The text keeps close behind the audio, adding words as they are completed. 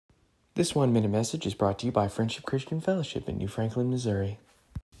This 1-minute message is brought to you by Friendship Christian Fellowship in New Franklin, Missouri.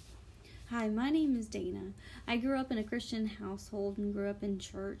 Hi, my name is Dana. I grew up in a Christian household and grew up in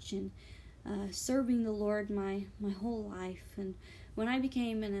church and serving the Lord my whole life. And when I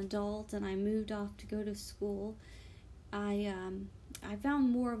became an adult and I moved off to go to school, I found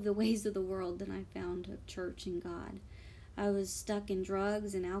more of the ways of the world than I found of church and God. I was stuck in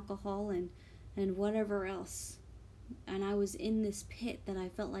drugs and alcohol and whatever else. And I was in this pit that I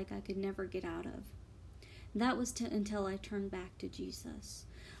felt like I could never get out of. That was until I turned back to Jesus.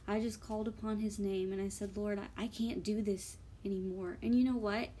 I just called upon his name and I said, Lord, I can't do this anymore. And you know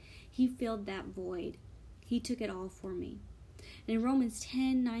what? He filled that void. He took it all for me. And in Romans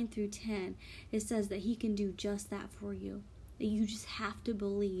 10:9-10, it says that he can do just that for you. That you just have to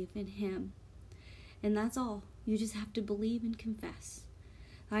believe in him. And that's all. You just have to believe and confess.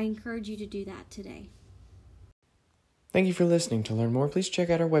 I encourage you to do that today. Thank you for listening. To learn more, please check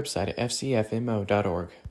out our website at fcfmo.org.